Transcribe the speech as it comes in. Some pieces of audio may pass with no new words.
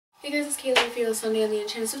Hey guys, it's Kayleigh for Sunday on the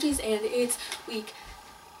Enchanted Swifties, and it's week,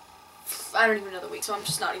 I don't even know the week, so I'm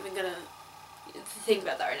just not even gonna think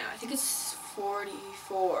about that right now. I think it's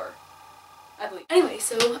 44, I believe. Anyway,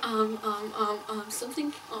 so,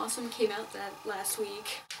 something awesome came out that last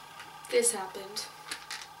week. This happened.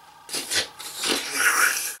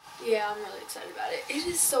 Yeah, I'm really excited about it. It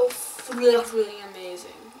is so really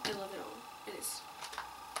amazing. I love it all. It is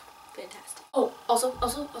fantastic. Oh,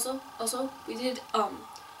 also, we did,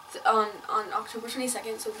 on October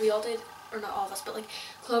 22nd, so we all did, or not all of us, but like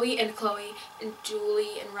Chloe and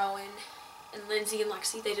Julie and Rowan and Lindsay and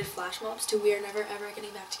Lexi, they did flash mobs to We Are Never Ever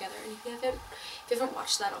Getting Back Together. And if you haven't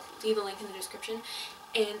watched that, I'll leave a link in the description,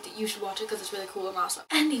 and you should watch it because it's really cool and awesome.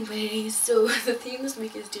 Anyway, so the theme this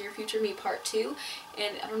week is Dear Future Me Part 2,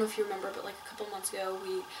 and I don't know if you remember, but like a couple months ago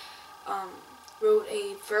we wrote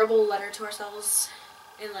a verbal letter to ourselves,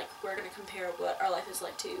 and like we're gonna compare what our life is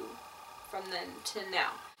like from then to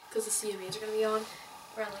now, because the CMAs are going to be on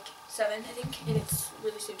around like 7, I think, and it's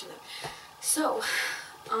really soon to them. So,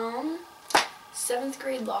 7th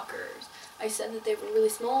grade lockers. I said that they were really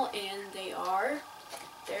small, and they are.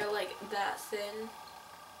 They're like that thin,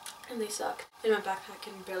 and they suck. And my backpack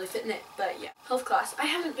can barely fit in it, but yeah. Health class. I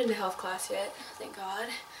haven't been to health class yet, thank God.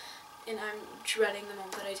 And I'm dreading the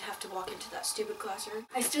moment that I have to walk into that stupid classroom.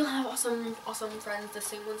 I still have awesome friends, the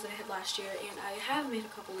same ones that I had last year, and I have made a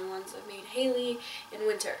couple new ones. I've made Haley and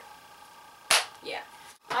Winter. Yeah.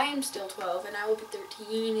 I am still 12, and I will be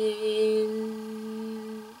 13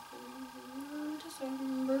 in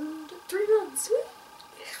December. 3 months. Woo!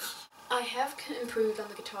 I have improved on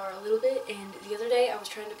the guitar a little bit, and the other day I was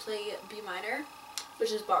trying to play B minor,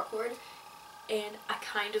 which is bar chord, and I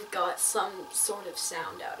kind of got some sort of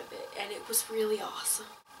sound out of it, and it was really awesome.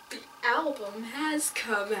 The album has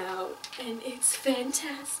come out, and it's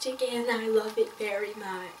fantastic, and I love it very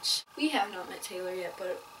much. We have not met Taylor yet,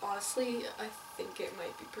 but honestly, I think it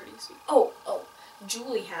might be pretty soon. Oh,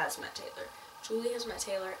 Julie has met Taylor. Julie has met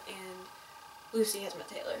Taylor, and Lucy has met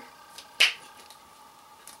Taylor.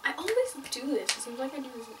 I always do this. It seems like I do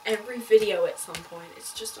this in every video at some point.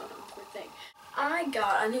 It's just an awkward thing. I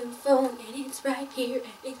got a new phone, and it's right here,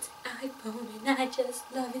 and it's an iPhone, and I just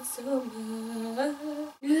love it so much.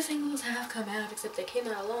 New singles have come out, except they came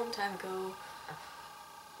out a long time ago,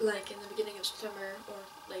 like in the beginning of September,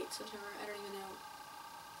 or late September, I don't even know.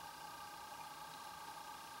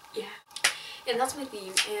 Yeah. And that's my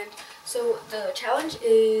theme, and so the challenge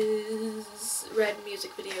is Red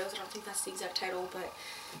Music Videos. I don't think that's the exact title, but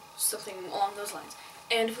something along those lines.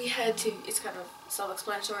 And we had to, it's kind of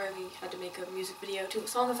self-explanatory, we had to make a music video to a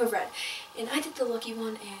song of Red. And I did the lucky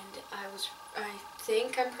one, and I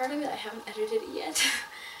think I'm proud of it. I haven't edited it yet.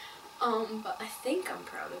 But I think I'm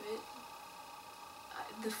proud of it.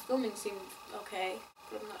 The filming seemed okay,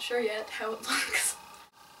 but I'm not sure yet how it looks.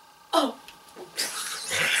 Oh!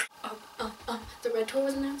 The Red tour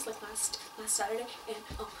was announced like last Saturday, and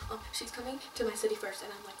she's coming to my city first,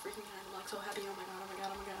 and I'm like freaking out. I'm like so happy. Oh my god.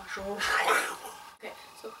 Okay,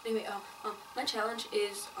 so anyway, my challenge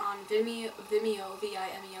is on Vimeo,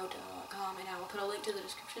 vimeo.com, and I will put a link to the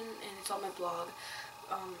description, and it's on my blog.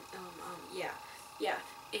 Yeah,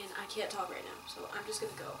 and I can't talk right now, so I'm just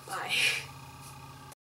gonna go. Bye.